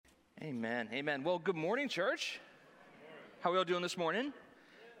Amen. Amen. Well, good morning, church. How are we all doing this morning?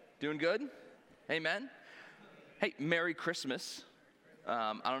 Doing good? Amen. Hey, Merry Christmas.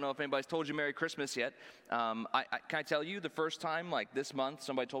 I don't know if anybody's told you Merry Christmas yet. Can I tell you, the first time, like this month,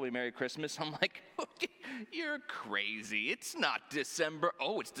 somebody told me Merry Christmas, I'm like, okay, you're crazy. It's not December.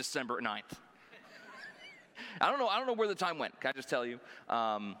 Oh, it's December 9th. I don't know where the time went. Can I just tell you?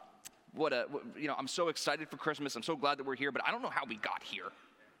 I'm so excited for Christmas. I'm so glad that we're here, but I don't know how we got here.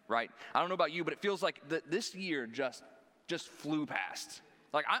 Right? I don't know about you, but it feels like this year just flew past.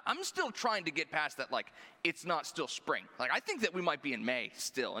 Like, I'm still trying to get past that, like, it's not still spring. Like, I think that we might be in May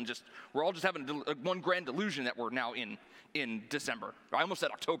still, and we're all just having one grand delusion that we're now in December. I almost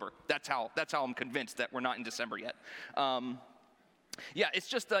said October. That's how I'm convinced that we're not in December yet. Yeah, it's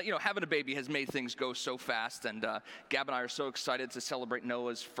just, having a baby has made things go so fast, and Gab and I are so excited to celebrate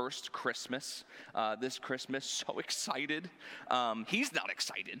Noah's first Christmas this Christmas. So excited. He's not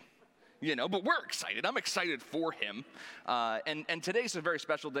excited, but we're excited. I'm excited for him. And today's a very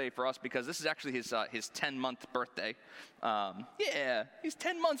special day for us because this is actually his 10-month birthday. Yeah, he's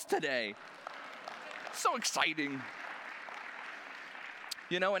 10 months today. So exciting.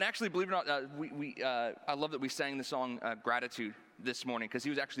 And actually, believe it or not, I love that we sang the song Gratitude this morning because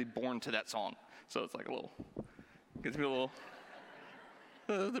he was actually born to that song. So it's like gets me a little,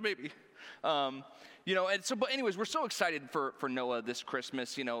 the baby. But anyways, we're so excited for Noah this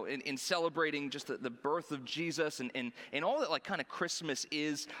Christmas, in celebrating just the birth of Jesus and all that, like, kind of Christmas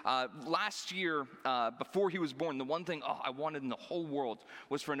is. Last year, before he was born, the one thing I wanted in the whole world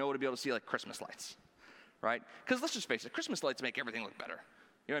was for Noah to be able to see, like, Christmas lights, right? Because let's just face it, Christmas lights make everything look better.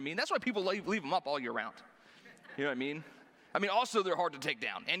 You know what I mean? That's why people leave them up all year round. You know what I mean? Also, they're hard to take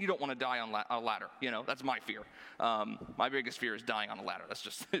down, and you don't want to die on a ladder. That's my fear. My biggest fear is dying on a ladder. That's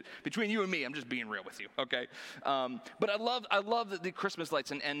just, between you and me, I'm just being real with you, okay? But I love the Christmas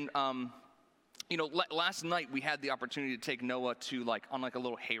lights, and last night we had the opportunity to take Noah to, on a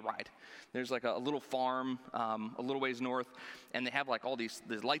little hayride. There's, a little farm a little ways north, and they have, all these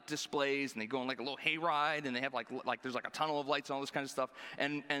light displays, and they go on, a little hayride, and they have, there's, a tunnel of lights and all this kind of stuff.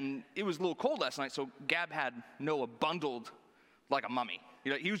 And it was a little cold last night, so Gab had Noah bundled like a mummy.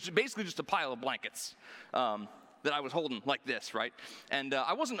 He was basically just a pile of blankets that I was holding like this, right? And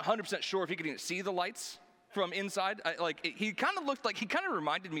I wasn't 100% sure if he could even see the lights from inside. He kind of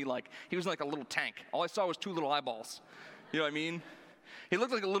reminded me like he was like a little tank. All I saw was two little eyeballs. You know what I mean? He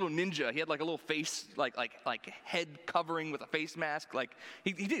looked like a little ninja. He had like a little face, like head covering with a face mask.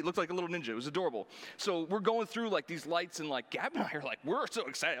 He did. He looked like a little ninja. It was adorable. So we're going through these lights, and Gab and I are we're so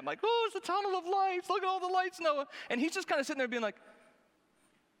excited. I'm like, oh, it's a tunnel of lights. Look at all the lights, Noah. And he's just kind of sitting there being like,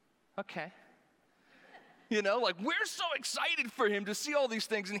 okay. We're so excited for him to see all these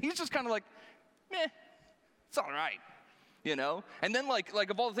things, and he's just kind of like, meh, it's all right. And then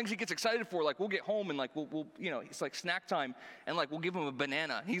of all the things he gets excited for, we'll get home and we'll it's like snack time, and we'll give him a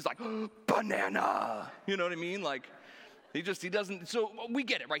banana. He's like, banana. You know what I mean? He doesn't, so we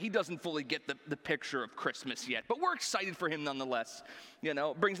get it, right? He doesn't fully get the picture of Christmas yet, but we're excited for him nonetheless.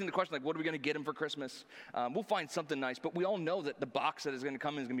 It brings into question, what are we going to get him for Christmas? We'll find something nice, but we all know that the box that is going to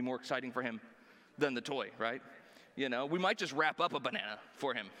come in is going to be more exciting for him than the toy, right? We might just wrap up a banana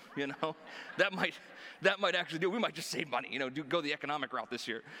for him, That might actually do. We might just save money, go the economic route this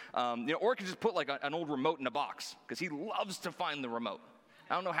year. Or we could just put an old remote in a box, because he loves to find the remote.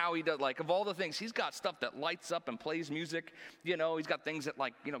 I don't know how he does, of all the things, he's got stuff that lights up and plays music. He's got things that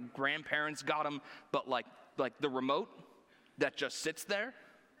grandparents got him, but the remote that just sits there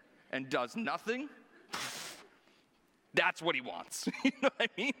and does nothing, that's what he wants. You know what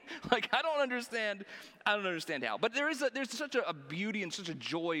I mean? I don't understand how. But there's such a beauty and such a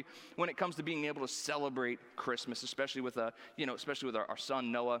joy when it comes to being able to celebrate Christmas, especially with our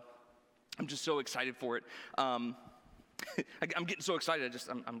son Noah. I'm just so excited for it. I'm getting so excited.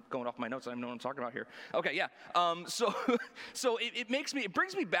 I'm going off my notes. I don't know what I'm talking about here. Okay, yeah. So it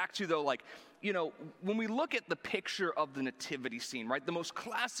brings me back to, though, when we look at the picture of the nativity scene, right? The most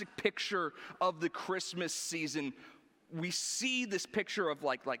classic picture of the Christmas season. We see this picture of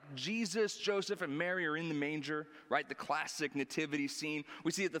like Jesus, Joseph, and Mary are in the manger, right? The classic nativity scene.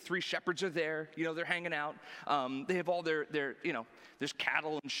 We see that the three shepherds are there. They're hanging out. They have all their there's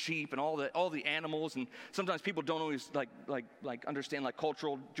cattle and sheep and all the animals. And sometimes people don't always understand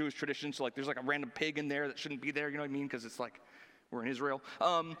cultural Jewish traditions. So there's a random pig in there that shouldn't be there. You know what I mean? Because it's we're in Israel.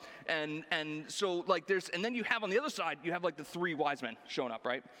 And so and then you have on the other side, you have the three wise men showing up,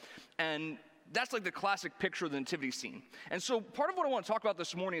 right? And that's the classic picture of the nativity scene. And so part of what I want to talk about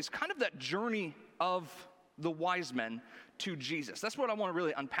this morning is kind of that journey of the wise men to Jesus? That's what I want to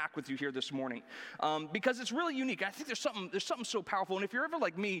really unpack with you here this morning, because it's really unique. I think there's something so powerful. And if you're ever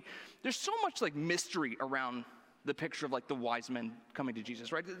like me, there's so much like mystery around the picture of like the wise men coming to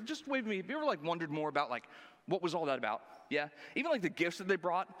Jesus, right? Just wave me. Have you ever like wondered more about like what was all that about? Yeah, even like the gifts that they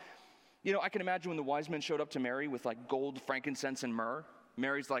brought. You know, I can imagine when the wise men showed up to Mary with like gold, frankincense, and myrrh.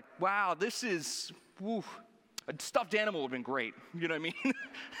 Mary's like, wow, this is, woo, a stuffed animal would have been great. You know what I mean?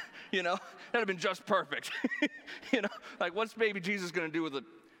 You know, that'd have been just perfect. You know, like what's baby Jesus going to do with a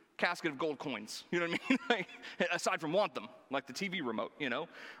casket of gold coins? You know what I mean? Like, aside from want them, like the TV remote, you know?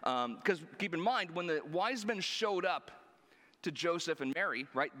 Because keep in mind, when the wise men showed up to Joseph and Mary,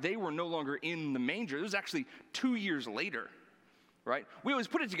 right, they were no longer in the manger. It was actually 2 years later. Right? We always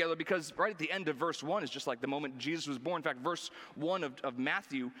put it together because right at the end of verse 1 is just like the moment Jesus was born. In fact, verse 1 of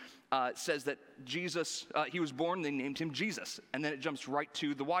Matthew says that Jesus, he was born, they named him Jesus. And then it jumps right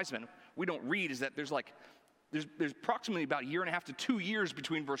to the wise men. We don't read is that there's approximately about 1.5 to 2 years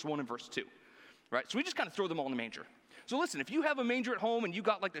between verse 1 and verse 2. Right? So we just kind of throw them all in the manger. So listen, if you have a manger at home and you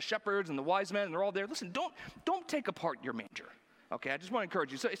got like the shepherds and the wise men and they're all there, listen, don't take apart your manger. Okay, I just want to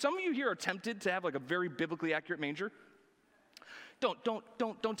encourage you. So some of you here are tempted to have like a very biblically accurate manger.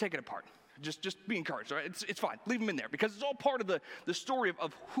 Don't take it apart. Just be encouraged, all right? It's fine. Leave them in there because it's all part of the story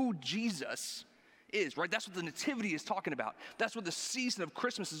of who Jesus is, right? That's what the nativity is talking about. That's what the season of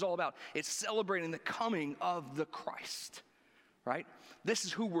Christmas is all about. It's celebrating the coming of the Christ, right? This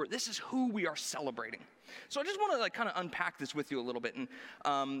is who we are celebrating. So I just want to like kind of unpack this with you a little bit.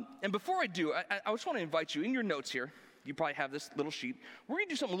 And before I do, I just want to invite you in your notes here. You probably have this little sheet. We're going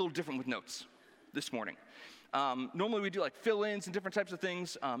to do something a little different with notes this morning. Normally we do like fill-ins and different types of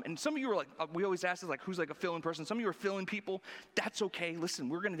things. And some of you are like, we always ask this, like, who's like a fill-in person? Some of you are fill-in people. That's okay. Listen,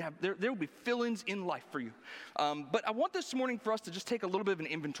 we're going to have, there will be fill-ins in life for you. But I want this morning for us to just take a little bit of an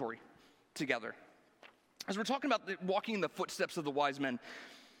inventory together. As we're talking about walking in the footsteps of the wise men,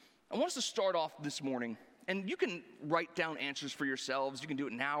 I want us to start off this morning. And you can write down answers for yourselves. You can do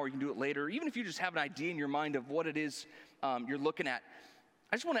it now or you can do it later. Even if you just have an idea in your mind of what it is you're looking at.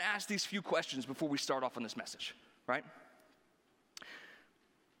 I just want to ask these few questions before we start off on this message, right?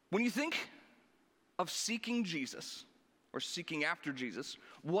 When you think of seeking Jesus or seeking after Jesus,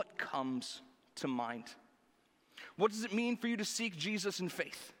 what comes to mind? What does it mean for you to seek Jesus in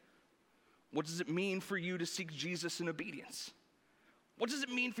faith? What does it mean for you to seek Jesus in obedience? What does it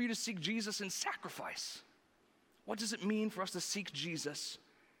mean for you to seek Jesus in sacrifice? What does it mean for us to seek Jesus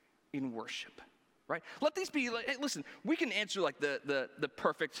in worship? Right? Let these be, hey, listen, we can answer like the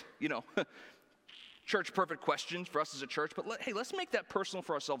perfect, church perfect questions for us as a church, but let's make that personal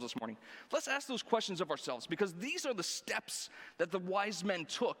for ourselves this morning. Let's ask those questions of ourselves because these are the steps that the wise men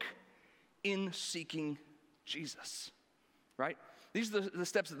took in seeking Jesus, right? These are the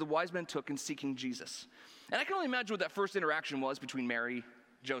steps that the wise men took in seeking Jesus. And I can only imagine what that first interaction was between Mary,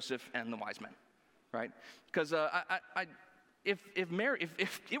 Joseph, and the wise men, right? Because if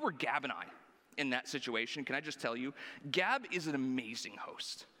it were Gab and I, in that situation, can I just tell you, Gab is an amazing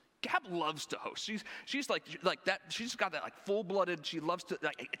host. Gab loves to host. She's like that. She's got that like full-blooded. She loves to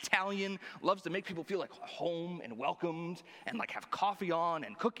like Italian. Loves to make people feel like home and welcomed, and like have coffee on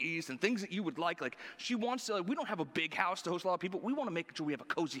and cookies and things that you would like. Like she wants to. Like, we don't have a big house to host a lot of people. We want to make sure we have a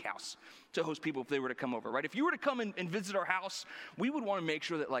cozy house to host people if they were to come over. Right? If you were to come and visit our house, we would want to make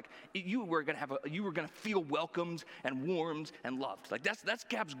sure that like you were gonna feel welcomed and warmed and loved. Like that's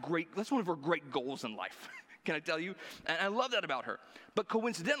Gab's great. That's one of her great goals in life. Can I tell you? And I love that about her. But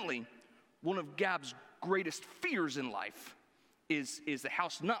coincidentally, one of Gab's greatest fears in life is the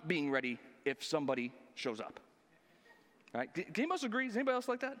house not being ready if somebody shows up. Right? Can anybody else agree? Is anybody else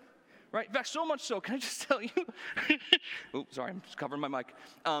like that? Right? In fact, so much so, can I just tell you? Oops, sorry, I'm just covering my mic.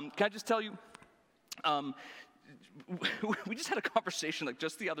 Can I just tell you? We just had a conversation like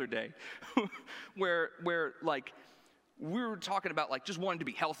just the other day where like, we were talking about like just wanting to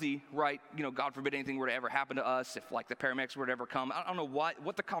be healthy, right? God forbid anything were to ever happen to us if like the paramedics were to ever come. I don't know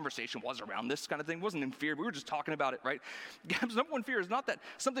what the conversation was around this kind of thing. It wasn't in fear. We were just talking about it, right? Gab's number one fear is not that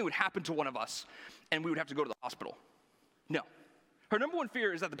something would happen to one of us and we would have to go to the hospital. No. Her number one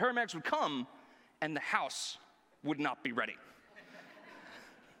fear is that the paramedics would come and the house would not be ready.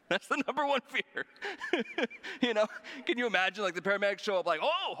 That's the number one fear. Can you imagine like the paramedics show up like,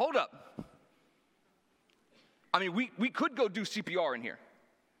 oh, hold up. I mean, we could go do CPR in here.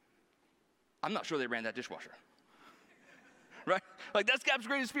 I'm not sure they ran that dishwasher. Right? Like, that's Gab's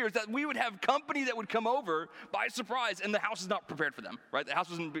greatest fear is that we would have company that would come over by surprise and the house is not prepared for them, right? The house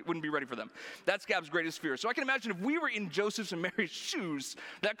wouldn't be ready for them. That's Gab's greatest fear. So I can imagine if we were in Joseph's and Mary's shoes,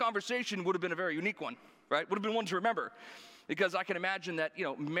 that conversation would have been a very unique one, right? Would have been one to remember. Because I can imagine that,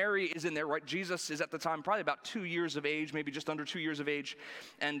 Mary is in there, right? Jesus is at the time probably about 2 years of age, maybe just under 2 years of age.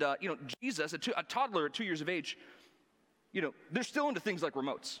 And, Jesus, a toddler at 2 years of age, they're still into things like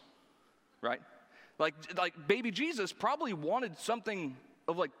remotes, right? Like baby Jesus probably wanted something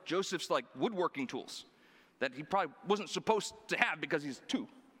of like Joseph's like woodworking tools that he probably wasn't supposed to have because he's 2.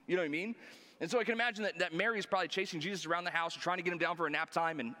 You know what I mean? And so I can imagine that Mary is probably chasing Jesus around the house, trying to get him down for a nap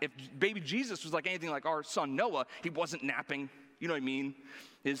time. And if baby Jesus was like anything like our son Noah, he wasn't napping. You know what I mean?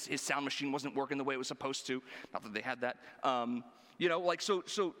 His sound machine wasn't working the way it was supposed to. Not that they had that.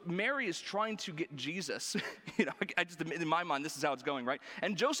 So Mary is trying to get Jesus. I just, in my mind, this is how it's going, right?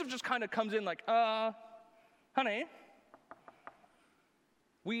 And Joseph just kind of comes in like, honey,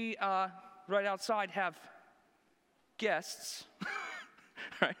 we right outside have guests.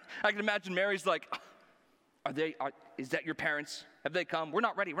 Right? I can imagine Mary's like, is that your parents? Have they come? We're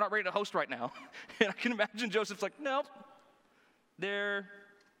not ready to host right now. And I can imagine Joseph's like, nope, they're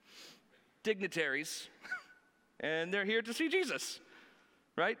dignitaries, and they're here to see Jesus,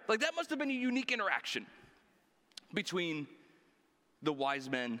 right? Like that must have been a unique interaction between the wise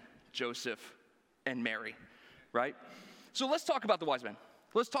men, Joseph, and Mary, right? So let's talk about the wise men.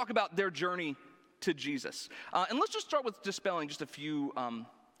 Let's talk about their journey to Jesus. And let's just start with dispelling just a few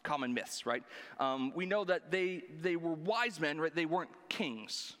common myths, right? We know that they were wise men, right? They weren't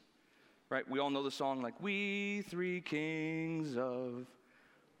kings, right? We all know the song like, "We three kings of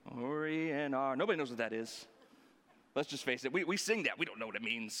Orient are." Nobody knows what that is. Let's just face it. We sing that. We don't know what it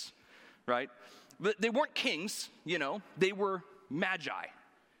means, right? But they weren't kings, They were magi,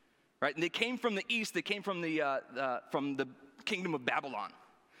 right? And they came from the east. They came from the kingdom of Babylon.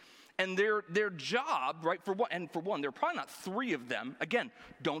 And their job, right, for one, there are probably not 3 of them. Again,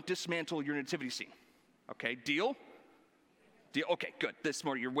 don't dismantle your nativity scene. Okay, deal? Deal? Okay, good. This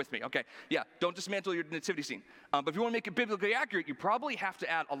morning you're with me. Okay, yeah, don't dismantle your nativity scene. But if you want to make it biblically accurate, you probably have to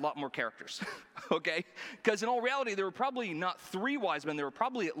add a lot more characters. Okay? Because in all reality, there were probably not 3 wise men. There were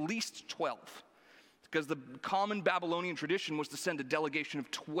probably at least 12. Because the common Babylonian tradition was to send a delegation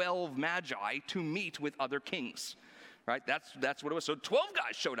of 12 magi to meet with other kings. Right? That's what it was. So 12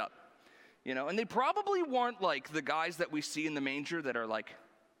 guys showed up. And they probably weren't like the guys that we see in the manger that are like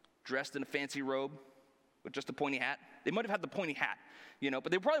dressed in a fancy robe with just a pointy hat. They might have had the pointy hat,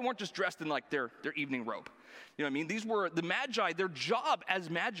 but they probably weren't just dressed in like their evening robe. You know what I mean? These were the magi. Their job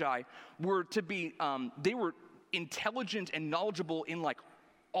as magi were to be, they were intelligent and knowledgeable in like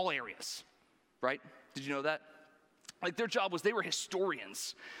all areas, right? Did you know that? Like their job was they were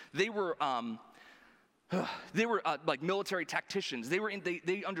historians. They were like military tacticians.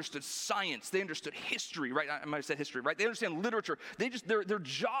 They understood science. They understood history, right? I might have said history, right? They understand literature. Their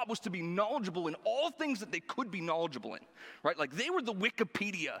job was to be knowledgeable in all things that they could be knowledgeable in, right? Like they were the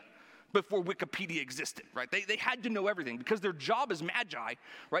Wikipedia before Wikipedia existed, right? They had to know everything because their job as magi,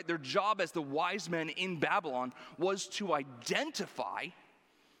 right? Their job as the wise men in Babylon was to identify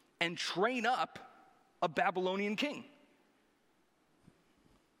and train up a Babylonian king.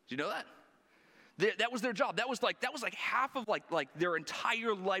 Did you know that? That was their job. That was like half of like their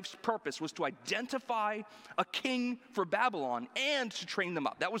entire life's purpose was to identify a king for Babylon and to train them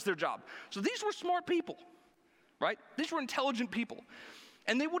up. That was their job. So these were smart people, right? These were intelligent people.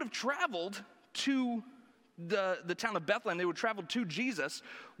 And they would have traveled to the town of Bethlehem. They would travel to Jesus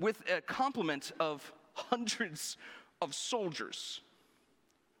with a complement of hundreds of soldiers.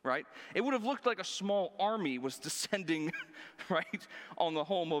 Right? It would have looked like a small army was descending, right, on the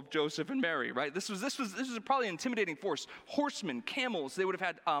home of Joseph and Mary, right? This was probably an intimidating force. Horsemen, camels, they would have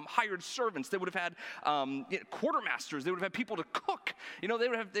had hired servants. They would have had quartermasters. They would have had people to cook. They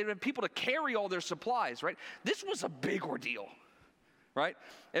would have people to carry all their supplies, right? This was a big ordeal, right?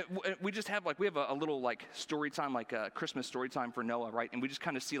 We have a little like story time, like a Christmas story time for Noah, right? And we just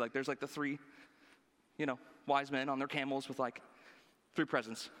kind of see like there's like the 3, wise men on their camels with like 3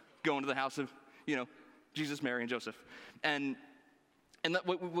 presents going to the house of, Jesus, Mary, and Joseph. And that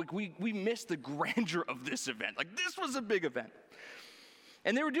we missed the grandeur of this event. Like, this was a big event.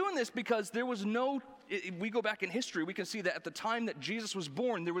 And they were doing this because there was we go back in history, we can see that at the time that Jesus was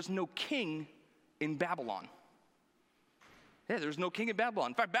born, there was no king in Babylon. Yeah, there was no king in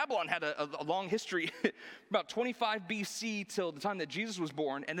Babylon. In fact, Babylon had a long history, about 25 BC till the time that Jesus was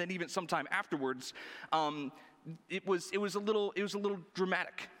born, and then even sometime afterwards. It was a little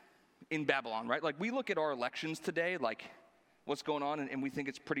dramatic in Babylon, right? Like we look at our elections today, like what's going on, and we think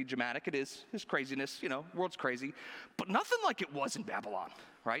it's pretty dramatic. It is. It's craziness, world's crazy, but nothing like it was in Babylon,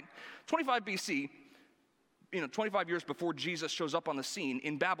 right? 25 BC, 25 years before Jesus shows up on the scene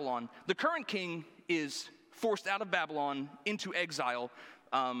in Babylon, the current king is forced out of Babylon into exile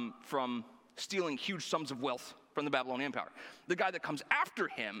from stealing huge sums of wealth from the Babylonian Empire. The guy that comes after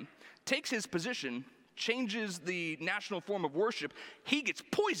him takes his position, changes the national form of worship. He gets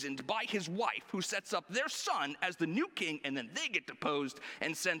poisoned by his wife, who sets up their son as the new king, and then they get deposed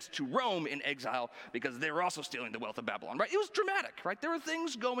and sent to Rome in exile because they were also stealing the wealth of Babylon, right? It was dramatic, right? There were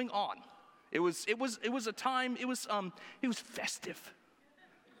things going on. It was a time, it was festive,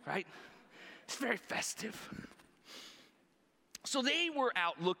 right? It's very festive. So they were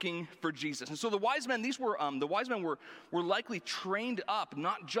out looking for Jesus. And so the wise men, were likely trained up,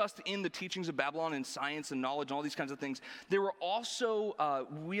 not just in the teachings of Babylon and science and knowledge and all these kinds of things. They were also,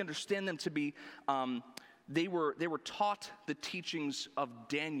 we understand them to be, they were taught the teachings of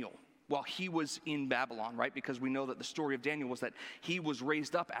Daniel while he was in Babylon, right? Because we know that the story of Daniel was that he was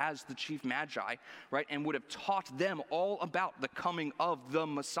raised up as the chief magi, right? And would have taught them all about the coming of the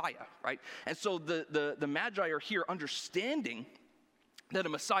Messiah, right? And so the magi are here understanding that a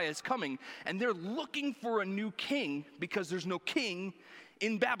Messiah is coming, and they're looking for a new king because there's no king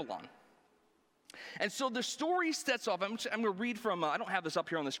in Babylon. And so the story sets off. I'm going to read from, I don't have this up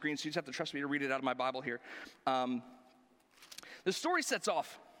here on the screen, so you just have to trust me to read it out of my Bible here. The story sets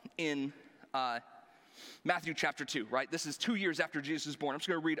off in Matthew chapter 2, right? This is 2 years after Jesus is born. I'm just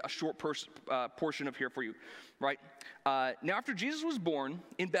going to read a short portion of here for you, right? Now after Jesus was born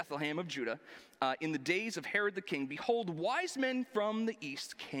in Bethlehem of Judah, in the days of Herod the king, behold, wise men from the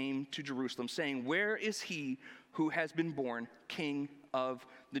east came to Jerusalem, saying, where is he who has been born King of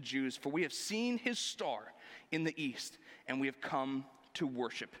the Jews? For we have seen his star in the east, and we have come to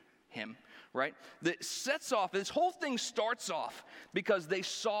worship him, right? That sets off, this whole thing starts off because they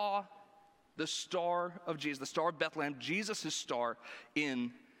saw the star of Jesus, the star of Bethlehem, Jesus' star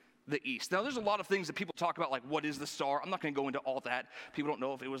in the east. Now, there's a lot of things that people talk about, like what is the star? I'm not going to go into all that. People don't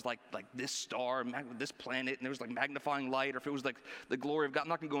know if it was like this star, this planet, and there was like magnifying light, or if it was like the glory of God. I'm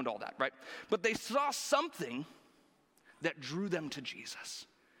not going to go into all that, right? But they saw something that drew them to Jesus.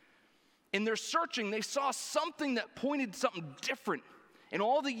 In their searching, they saw something that pointed to something different. In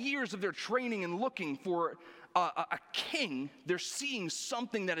all the years of their training and looking for a king, they're seeing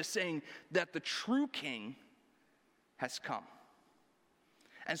something that is saying that the true king has come.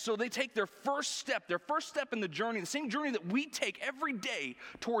 And so they take their first step in the journey, the same journey that we take every day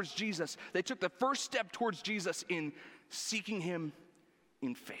towards Jesus. They took the first step towards Jesus in seeking him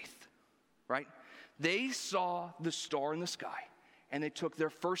in faith, right? They saw the star in the sky, and they took their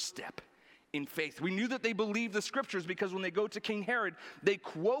first step in faith. We knew that they believed the scriptures because when they go to King Herod, they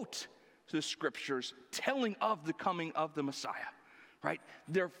quote the scriptures telling of the coming of the Messiah, right?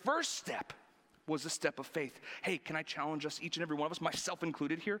 Their first step was a step of faith. Hey, can I challenge us, each and every one of us, myself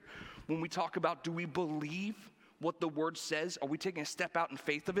included here, when we talk about, do we believe what the word says? Are we taking a step out in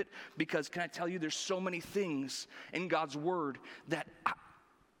faith of it? Because can I tell you, there's so many things in God's word that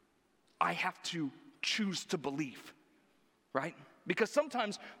I have to choose to believe, right? Because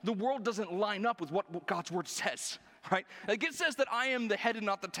sometimes the world doesn't line up with what God's word says, right? Like it says that I am the head and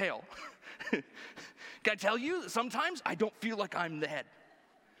not the tail. Can I tell you, sometimes I don't feel like I'm the head.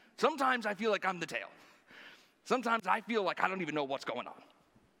 Sometimes I feel like I'm the tail. Sometimes I feel like I don't even know what's going on,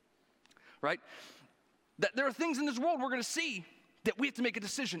 right? That there are things in this world we're going to see that we have to make a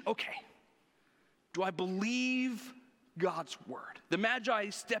decision. Okay, do I believe God's word? The Magi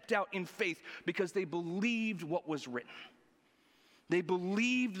stepped out in faith because they believed what was written. They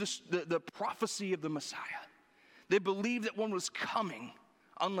believed the prophecy of the Messiah. They believed that one was coming,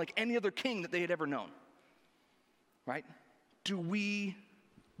 unlike any other king that they had ever known, right? Do we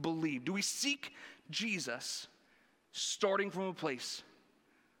believe? Do we seek Jesus starting from a place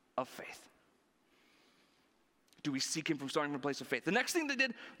of faith? Do we seek him from starting from a place of faith? The next thing they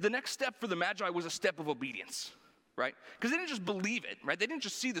did, the next step for the Magi was a step of obedience, right? Because they didn't just believe it, right? They didn't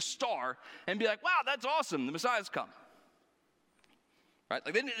just see the star and be like, wow, that's awesome, the Messiah's come. Right?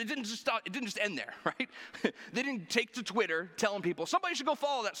 Like it didn't just stop, it didn't just end there, right? They didn't take to Twitter telling people, somebody should go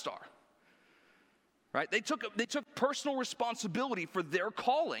follow that star. Right? They took personal responsibility for their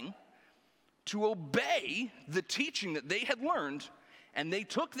calling to obey the teaching that they had learned, and they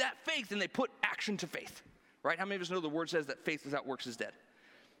took that faith and they put action to faith. Right? How many of us know the word says that faith without works is dead?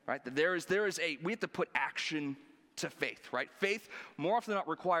 Right? That we have to put action to faith, right? Faith more often than not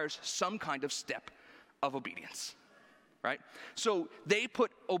requires some kind of step of obedience. Right? So they were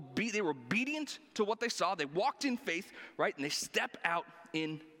obedient to what they saw. They walked in faith, right? And they step out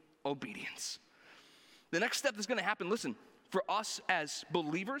in obedience. The next step that's going to happen, listen, for us as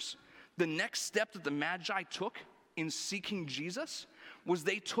believers, the next step that the Magi took in seeking Jesus was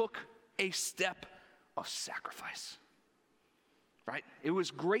they took a step of sacrifice. Right? It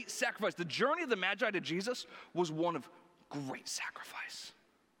was great sacrifice. The journey of the Magi to Jesus was one of great sacrifice.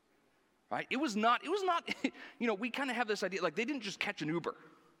 right? It was not, we kind of have this idea, like they didn't just catch an Uber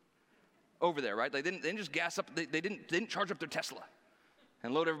over there, right? They didn't just gas up, they didn't charge up their Tesla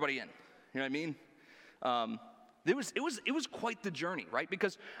and load everybody in. You know what I mean? It was quite the journey, right?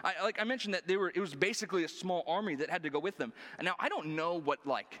 Because I mentioned that it was basically a small army that had to go with them. And now I don't know what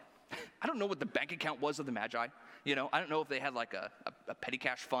the bank account was of the Magi. I don't know if they had like a petty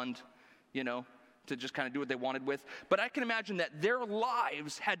cash fund, to just kind of do what they wanted with. But I can imagine that their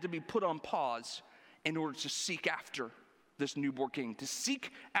lives had to be put on pause in order to seek after this newborn king, to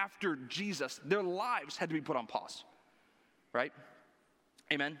seek after Jesus. Their lives had to be put on pause, right?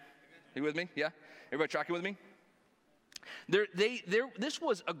 Amen? Are you with me? Yeah? Everybody tracking with me? This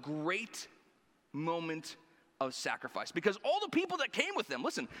was a great moment of sacrifice, because all the people that came with them,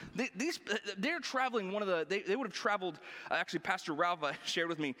 listen, they're traveling they would have traveled, actually Pastor Ralph shared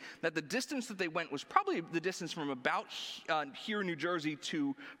with me that the distance that they went was probably the distance from about here in New Jersey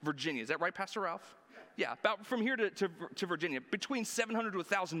to Virginia. Is that right, Pastor Ralph? Yeah, about from here to Virginia, between 700 to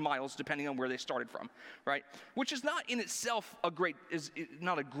 1,000 miles, depending on where they started from, right? Which is not in itself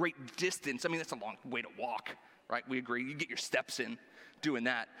not a great distance. I mean, that's a long way to walk, right? We agree. You get your steps in doing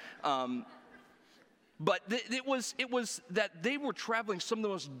that. But it was that they were traveling some of the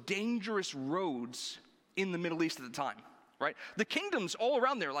most dangerous roads in the Middle East at the time, right? The kingdoms all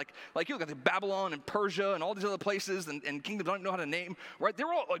around there, like you look at Babylon and Persia and all these other places and kingdoms I don't know how to name, right?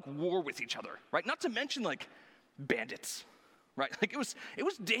 They're all like war with each other, right? Not to mention like bandits, right? Like it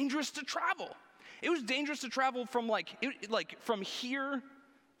was dangerous to travel. It was dangerous to travel from from here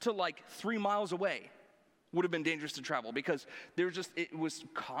to like 3 miles away would have been dangerous to travel, because it was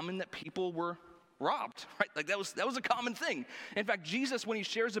common that people were robbed, right? Like that was a common thing. In fact, Jesus, when he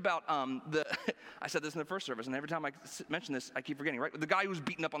shares about I said this in the first service, and every time I mention this, I keep forgetting, right? The guy who was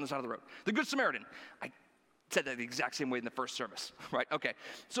beaten up on the side of the road, the Good Samaritan. I said that the exact same way in the first service, right? Okay.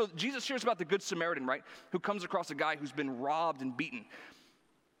 So Jesus shares about the Good Samaritan, right? Who comes across a guy who's been robbed and beaten.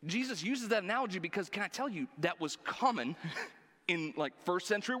 Jesus uses that analogy because, can I tell you, that was common in like first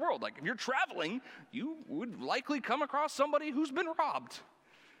century world. Like if you're traveling, you would likely come across somebody who's been robbed,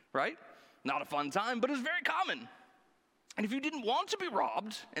 right? Not a fun time, but it's very common. And if you didn't want to be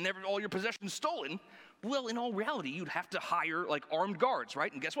robbed and all your possessions stolen, well, in all reality, you'd have to hire like armed guards,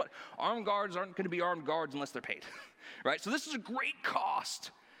 right? And guess what? Armed guards aren't going to be armed guards unless they're paid, right? So this is a great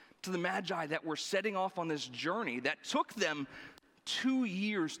cost to the Magi that were setting off on this journey that took them 2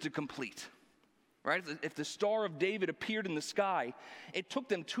 years to complete, right? If the Star of David appeared in the sky, it took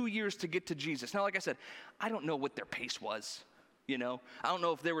them 2 years to get to Jesus. Now, like I said, I don't know what their pace was. I don't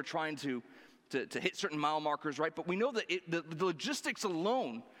know if they were trying to hit certain mile markers, right? But we know that the logistics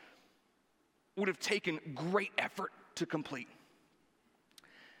alone would have taken great effort to complete.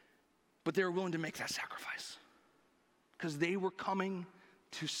 But they were willing to make that sacrifice because they were coming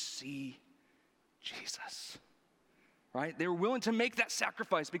to see Jesus, right? They were willing to make that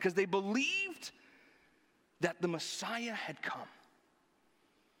sacrifice because they believed that the Messiah had come.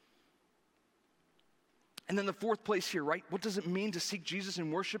 And then the fourth place here, right? What does it mean to seek Jesus in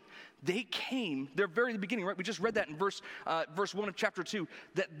worship? They came, their very beginning, right? We just read that in verse 1 of chapter 2,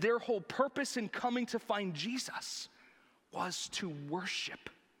 that their whole purpose in coming to find Jesus was to worship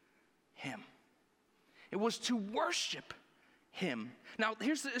him. It was to worship him. Now,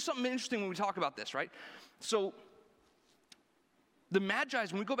 here's something interesting when we talk about this, right? So, the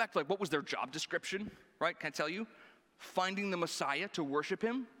Magi's, when we go back to like, what was their job description, right? Can I tell you? Finding the Messiah to worship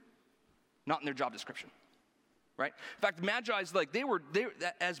him, not in their job description. Right? In fact, the Magi's, like they were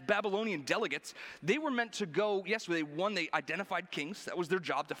as Babylonian delegates, they were meant to go, yes, they identified kings. That was their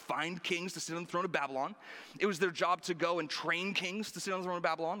job, to find kings to sit on the throne of Babylon. It was their job to go and train kings to sit on the throne of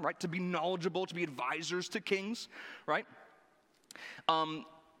Babylon, right? To be knowledgeable, to be advisors to kings, right?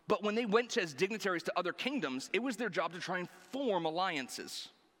 But when they went as dignitaries to other kingdoms, it was their job to try and form alliances.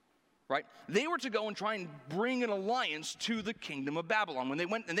 Right? They were to go and try and bring an alliance to the kingdom of Babylon. When they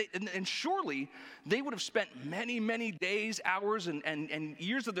went, and surely they would have spent many, many days, hours, and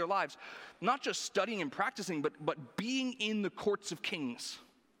years of their lives, not just studying and practicing, but being in the courts of kings.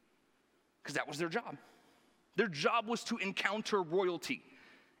 Because that was their job. Their job was to encounter royalty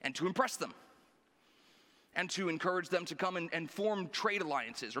and to impress them. And to encourage them to come and form trade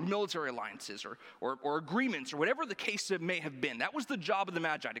alliances or military alliances or agreements or whatever the case may have been. That was the job of the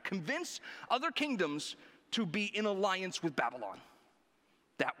Magi, to convince other kingdoms to be in alliance with Babylon.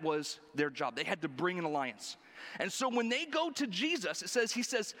 That was their job. They had to bring an alliance. And so when they go to Jesus,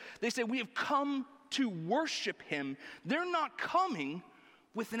 they say, we have come to worship him. They're not coming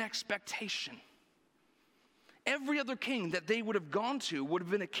with an expectation. Every other king that they would have gone to would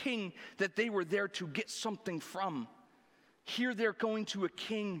have been a king that they were there to get something from. Here they're going to a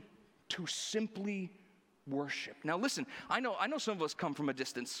king to simply worship. Now listen, I know some of us come from a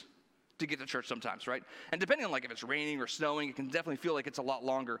distance to get to church sometimes, right? And depending on like if it's raining or snowing, it can definitely feel like it's a lot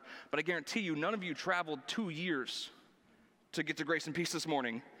longer. But I guarantee you, none of you traveled 2 years to get to Grace and Peace this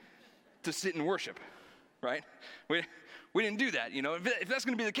morning to sit and worship, right? We didn't do that, you know. If that's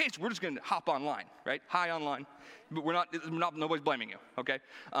going to be the case, we're just going to hop online, right? Hi online. But we're not, nobody's blaming you, okay?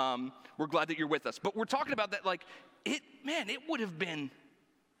 We're glad that you're with us. But we're talking about that like, it would have been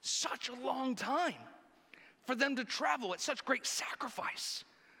such a long time for them to travel at such great sacrifice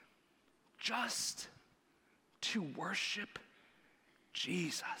just to worship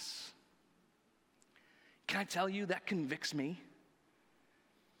Jesus. Can I tell you, that convicts me?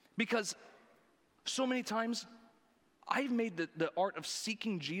 Because so many times I've made the art of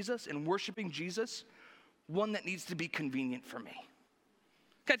seeking Jesus and worshiping Jesus one that needs to be convenient for me.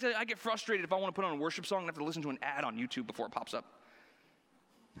 Can I tell you, I get frustrated if I want to put on a worship song and have to listen to an ad on YouTube before it pops up.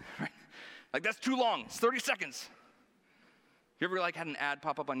 Right? Like, that's too long. It's 30 seconds. You ever like had an ad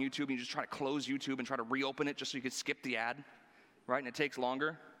pop up on YouTube and you just try to close YouTube and try to reopen it just so you could skip the ad, right? And it takes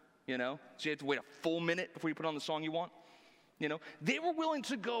longer, you know? So you have to wait a full minute before you put on the song you want, you know? They were willing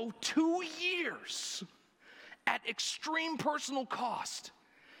to go 2 years at extreme personal cost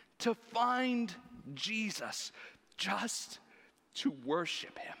to find Jesus, just to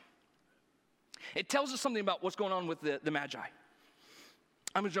worship him. It tells us something about what's going on with the Magi.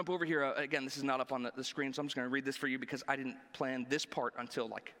 I'm going to jump over here. Again, this is not up on the screen, so I'm just going to read this for you because I didn't plan this part until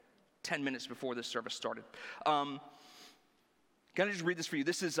like 10 minutes before this service started. Can I just read this for you?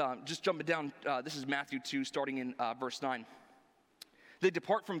 This is, just jumping down, this is Matthew 2, starting in verse 9. They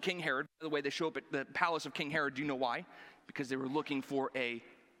depart from King Herod. By the way, they show up at the palace of King Herod. Do you know why? Because they were looking for a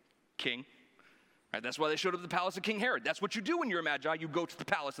king. Right? That's why they showed up at the palace of King Herod. That's what you do when you're a Magi. You go to the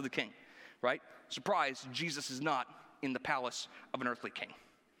palace of the king, right? Surprise, Jesus is not in the palace of an earthly king.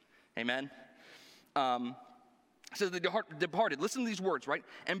 Amen? So they departed. Listen to these words, right?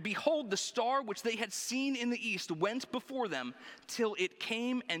 And behold, the star which they had seen in the east went before them till it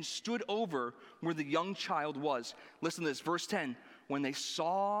came and stood over where the young child was. Listen to this, verse 10. When they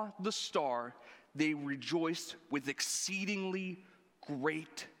saw the star, they rejoiced with exceedingly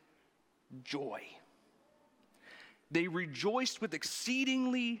great joy. They rejoiced with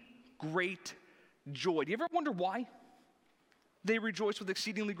exceedingly great joy. Do you ever wonder why they rejoiced with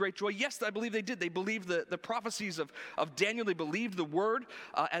exceedingly great joy? Yes, I believe they did. They believed the prophecies of Daniel. They believed the word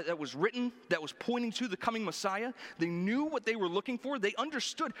that was written, that was pointing to the coming Messiah. They knew what they were looking for. They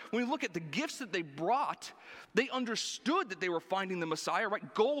understood. When we look at the gifts that they brought, they understood that they were finding the Messiah,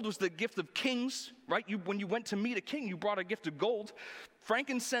 right? Gold was the gift of kings, right? When you went to meet a king, you brought a gift of gold.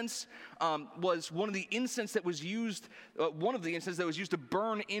 Frankincense was one of the incense that was used, to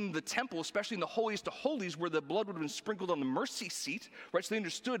burn in the temple, especially in the holiest of holies, where the blood would have been sprinkled on the mercy seat, right? So they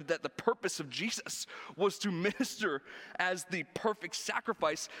understood that the purpose of Jesus was to minister as the perfect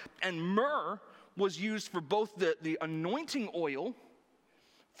sacrifice. And myrrh was used for both the anointing oil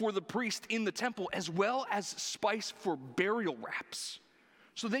for the priest in the temple, as well as spice for burial wraps.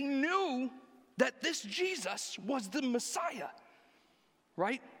 So they knew that this Jesus was the Messiah.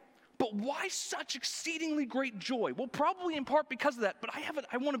 Right? But why such exceedingly great joy? Well, probably in part because of that, but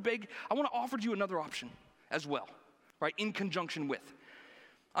I want to offer to you another option as well, right? In conjunction with.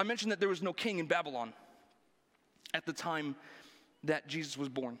 I mentioned that there was no king in Babylon at the time that Jesus was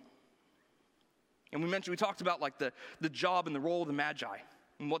born. And we talked about like the job and the role of the Magi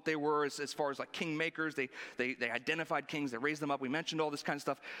and what they were as far as like king makers. They identified kings, they raised them up. We mentioned all this kind of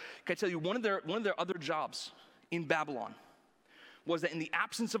stuff. Can I tell you, one of their other jobs in Babylon was that in the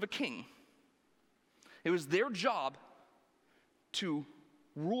absence of a king, it was their job to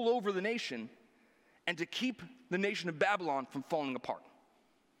rule over the nation and to keep the nation of Babylon from falling apart.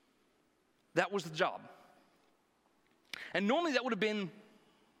 That was the job. And normally that would have been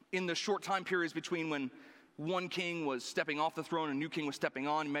in the short time periods between when one king was stepping off the throne and a new king was stepping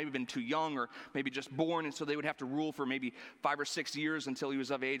on. He may have been too young or maybe just born, and so they would have to rule for maybe 5 or 6 years until he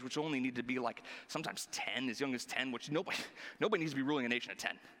was of age, which only needed to be like sometimes 10, as young as 10, which nobody needs to be ruling a nation at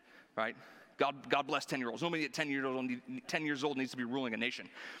 10, right? God bless 10-year-olds. Nobody at 10 years old needs to be ruling a nation.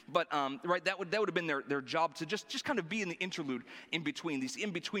 But right, that would have been their job to just kind of be in the interlude in between, these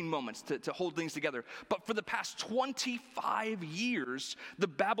in-between moments to hold things together. But for the past 25 years, the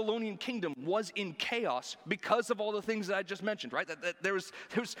Babylonian kingdom was in chaos because of all the things that I just mentioned, right? That there was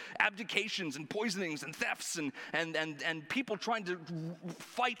abdications and poisonings and thefts and people trying to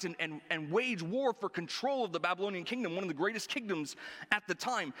fight and wage war for control of the Babylonian kingdom, one of the greatest kingdoms at the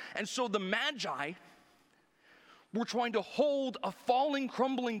time. And so the Magi were trying to hold a falling,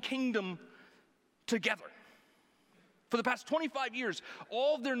 crumbling kingdom together. For the past 25 years,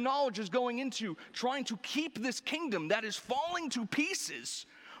 all of their knowledge is going into trying to keep this kingdom that is falling to pieces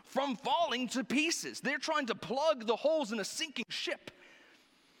from falling to pieces. They're trying to plug the holes in a sinking ship.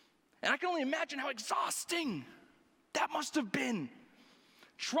 And I can only imagine how exhausting that must have been,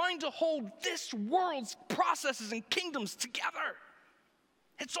 trying to hold this world's processes and kingdoms together.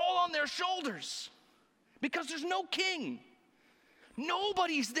 It's all on their shoulders because there's no king.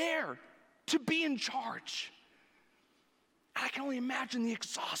 Nobody's there to be in charge. I can only imagine the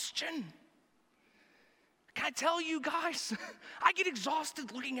exhaustion. Can I tell you guys, I get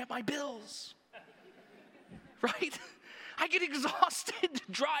exhausted looking at my bills, right? I get exhausted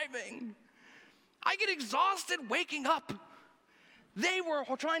driving. I get exhausted waking up. They were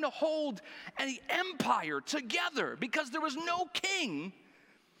trying to hold an empire together because there was no king,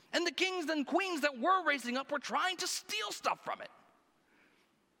 and the kings and queens that were raising up were trying to steal stuff from it.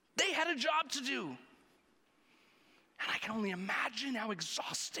 They had a job to do. And I can only imagine how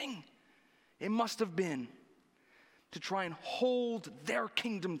exhausting it must have been to try and hold their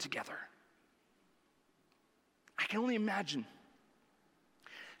kingdom together. I can only imagine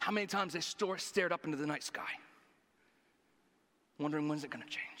how many times they stared up into the night sky, wondering, when's it going to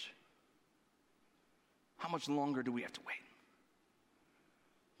change? How much longer do we have to wait?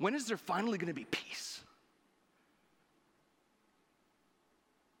 When is there finally going to be peace?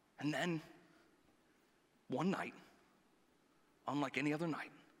 And then, one night, unlike any other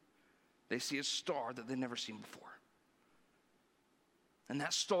night, they see a star that they've never seen before. And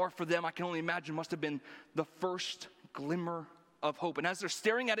that star for them, I can only imagine, must have been the first glimmer of hope. And as they're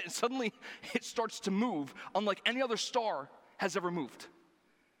staring at it, and suddenly it starts to move, unlike any other star has ever moved.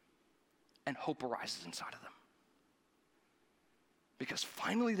 And hope arises inside of them. Because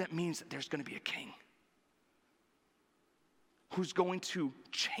finally that means that there's going to be a king who's going to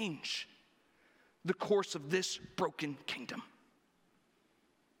change the course of this broken kingdom.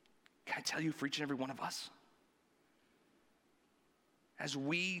 Can I tell you, for each and every one of us, as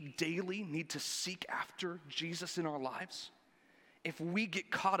we daily need to seek after Jesus in our lives, if we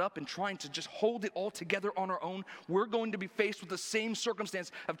get caught up in trying to just hold it all together on our own, we're going to be faced with the same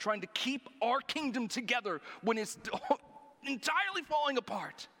circumstance of trying to keep our kingdom together when it's entirely falling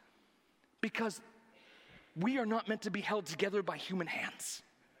apart. Because we are not meant to be held together by human hands.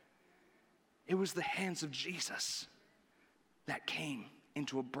 It was the hands of Jesus that came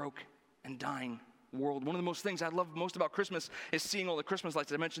into a broke and dying world. One of the most things I love most about Christmas is seeing all the Christmas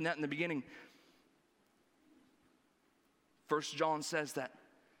lights. I mentioned that in the beginning. 1 John says that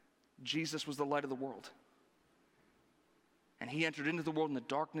Jesus was the light of the world. And he entered into the world and the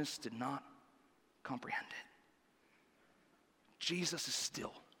darkness did not comprehend it. Jesus is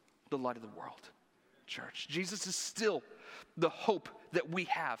still the light of the world, church. Jesus is still the hope that we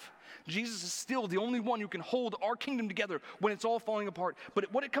have. Jesus is still the only one who can hold our kingdom together when it's all falling apart.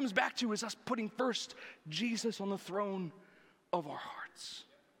 But what it comes back to is us putting first Jesus on the throne of our hearts.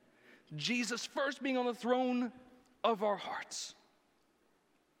 Jesus first being on the throne of our hearts.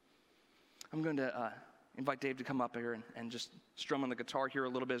 I'm going to invite Dave to come up here and just strum on the guitar here a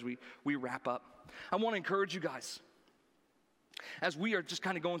little bit as we wrap up. I want to encourage you guys, as we are just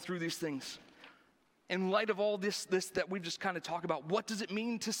kind of going through these things, in light of all this that we've just kind of talked about, what does it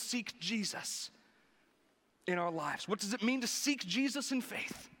mean to seek Jesus in our lives? What does it mean to seek Jesus in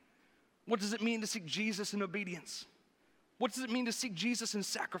faith? What does it mean to seek Jesus in obedience? What does it mean to seek Jesus in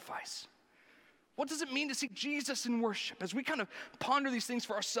sacrifice? What does it mean to seek Jesus in worship? As we kind of ponder these things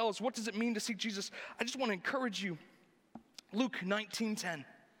for ourselves, what does it mean to seek Jesus? I just want to encourage you. Luke 19:10.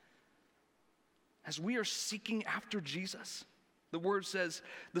 As we are seeking after Jesus, the word says,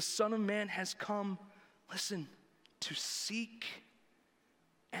 the Son of Man has come, listen, to seek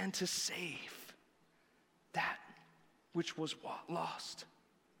and to save that which was lost.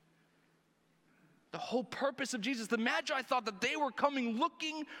 The whole purpose of Jesus, the Magi thought that they were coming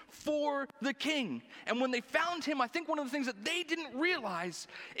looking for the king. And when they found him, I think one of the things that they didn't realize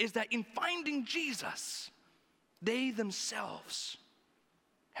is that in finding Jesus, they themselves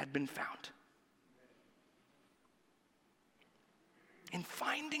had been found. In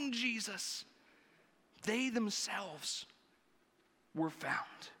finding Jesus, they themselves were found.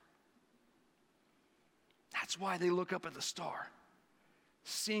 That's why they look up at the star,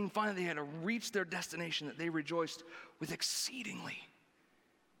 seeing finally they had reached their destination, that they rejoiced with exceedingly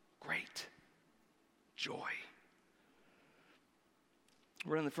great joy.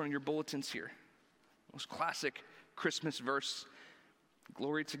 Right on the front of your bulletins here, most classic Christmas verse,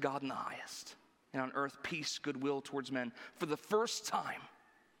 glory to God in the highest, and on earth peace, goodwill towards men. For the first time,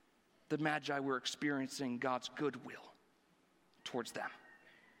 the Magi were experiencing God's goodwill towards them.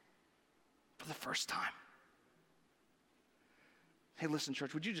 For the first time. Hey, listen,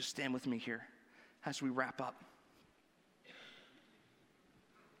 church, would you just stand with me here as we wrap up?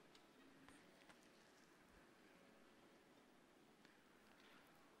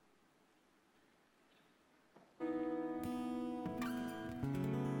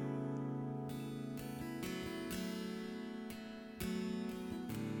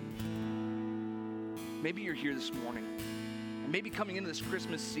 Maybe you're here this morning, and maybe coming into this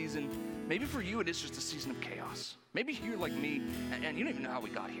Christmas season, maybe for you it is just a season of chaos. Maybe you're like me, and you don't even know how we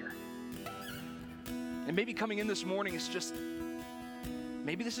got here. And maybe coming in this morning is just,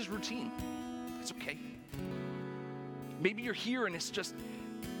 maybe this is routine. It's okay. Maybe you're here and it's just,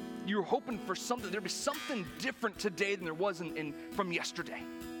 you're hoping for something, there'll be something different today than there was from yesterday.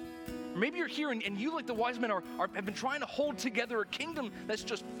 Or maybe you're here and you, like the wise men, have been trying to hold together a kingdom that's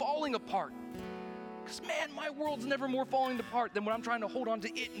just falling apart. Because, man, my world's never more falling apart than when I'm trying to hold on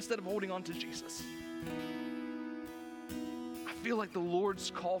to it instead of holding on to Jesus. I feel like the Lord's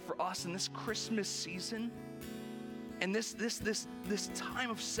call for us in this Christmas season and this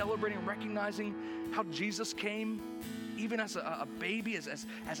time of celebrating and recognizing how Jesus came, even as a baby, as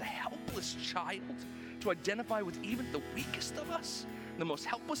a helpless child, to identify with even the weakest of us, the most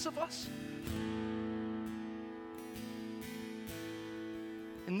helpless of us.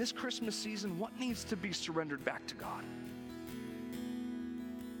 In this Christmas season, what needs to be surrendered back to God?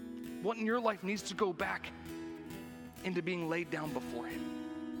 What in your life needs to go back into being laid down before Him?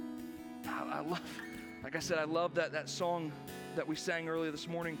 I love, like I said, I love that song that we sang earlier this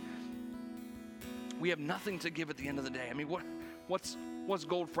morning. We have nothing to give at the end of the day. I mean, what's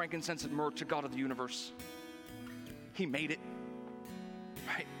gold, frankincense, and myrrh to God of the universe? He made it,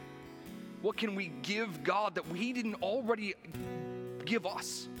 right? What can we give God that He didn't already give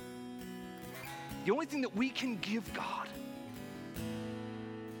us? The only thing that we can give God,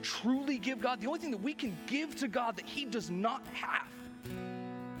 truly give God, the only thing that we can give to God that He does not have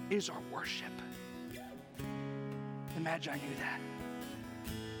is our worship. The Magi knew that.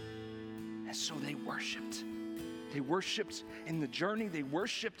 And so they worshiped. They worshiped in the journey. They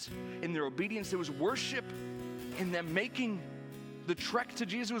worshiped in their obedience. There was worship in them making the trek to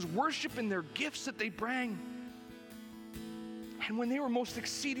Jesus. There was worship in their gifts that they bring. And when they were most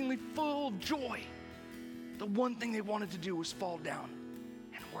exceedingly full of joy, the one thing they wanted to do was fall down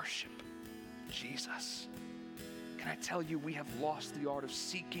and worship Jesus. Can I tell you, we have lost the art of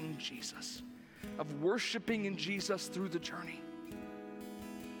seeking Jesus, of worshiping in Jesus through the journey.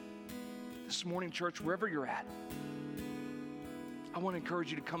 This morning, church, wherever you're at, I want to encourage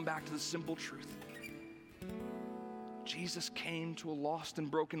you to come back to the simple truth. Jesus came to a lost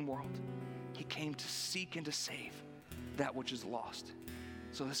and broken world. He came to seek and to save that which is lost.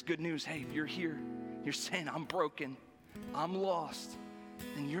 So that's good news. Hey, if you're here, you're saying, I'm broken, I'm lost,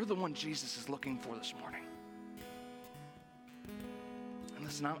 then you're the one Jesus is looking for this morning. And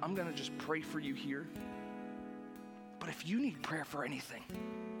listen, I'm going to just pray for you here. But if you need prayer for anything,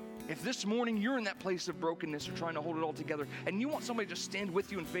 if this morning you're in that place of brokenness or trying to hold it all together and you want somebody to just stand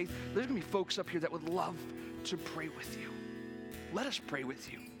with you in faith, there's going to be folks up here that would love to pray with you. Let us pray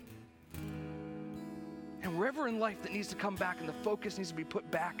with you. And wherever in life that needs to come back and the focus needs to be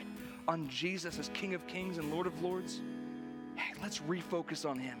put back on Jesus as King of Kings and Lord of Lords, hey, let's refocus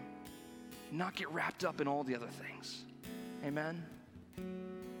on Him, not get wrapped up in all the other things. Amen?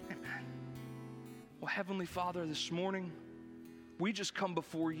 Amen. Well, Heavenly Father, this morning, we just come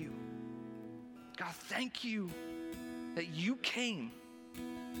before you. God, thank you that you came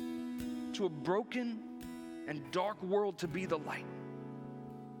to a broken and dark world to be the light,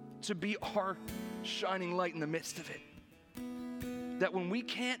 to be our shining light in the midst of it. That when we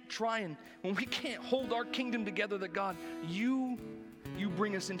can't when we can't hold our kingdom together, that God, you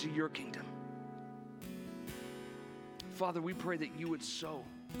bring us into your kingdom. Father, we pray that you would so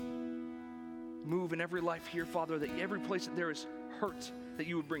move in every life here, Father, that every place that there is hurt, that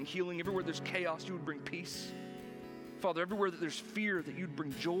you would bring healing. Everywhere there's chaos, you would bring peace. Father, everywhere that there's fear, that you'd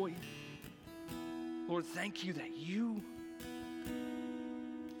bring joy. Lord, thank you that you,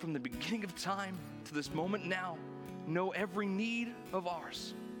 from the beginning of time to this moment now, know every need of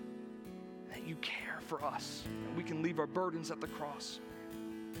ours, that you care for us, that we can leave our burdens at the cross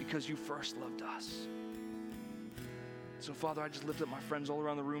because you first loved us. So, Father, I just lift up my friends all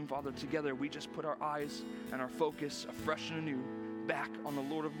around the room. Father, together we just put our eyes and our focus afresh and anew back on the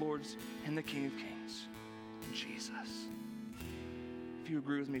Lord of Lords and the King of Kings, Jesus. If you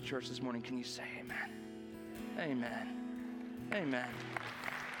agree with me, church, this morning, can you say amen? Amen. Amen.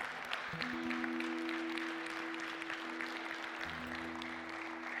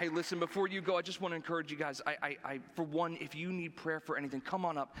 Hey, listen, before you go, I just want to encourage you guys. For one, if you need prayer for anything, come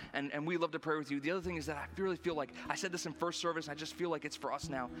on up, and we love to pray with you. The other thing is that I really feel like, I said this in first service, I just feel like it's for us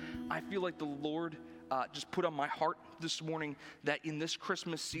now. I feel like the Lord just put on my heart this morning that in this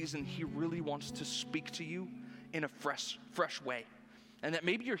Christmas season, he really wants to speak to you in a fresh way. And that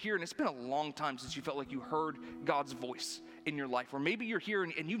maybe you're here and it's been a long time since you felt like you heard God's voice in your life. Or maybe you're here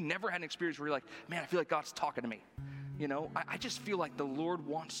and you've never had an experience where you're like, man, I feel like God's talking to me. You know, I just feel like the Lord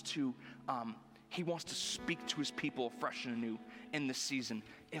wants to, he wants to speak to his people fresh and anew in this season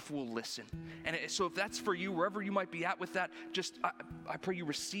if we'll listen. And so if that's for you, wherever you might be at with that, just I pray you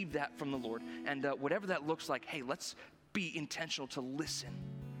receive that from the Lord. And whatever that looks like, hey, let's be intentional to listen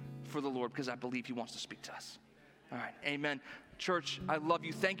for the Lord because I believe he wants to speak to us. All right, amen. Church, I love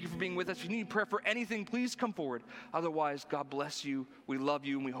you. Thank you for being with us. If you need prayer for anything, please come forward. Otherwise, God bless you. We love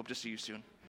you, and we hope to see you soon.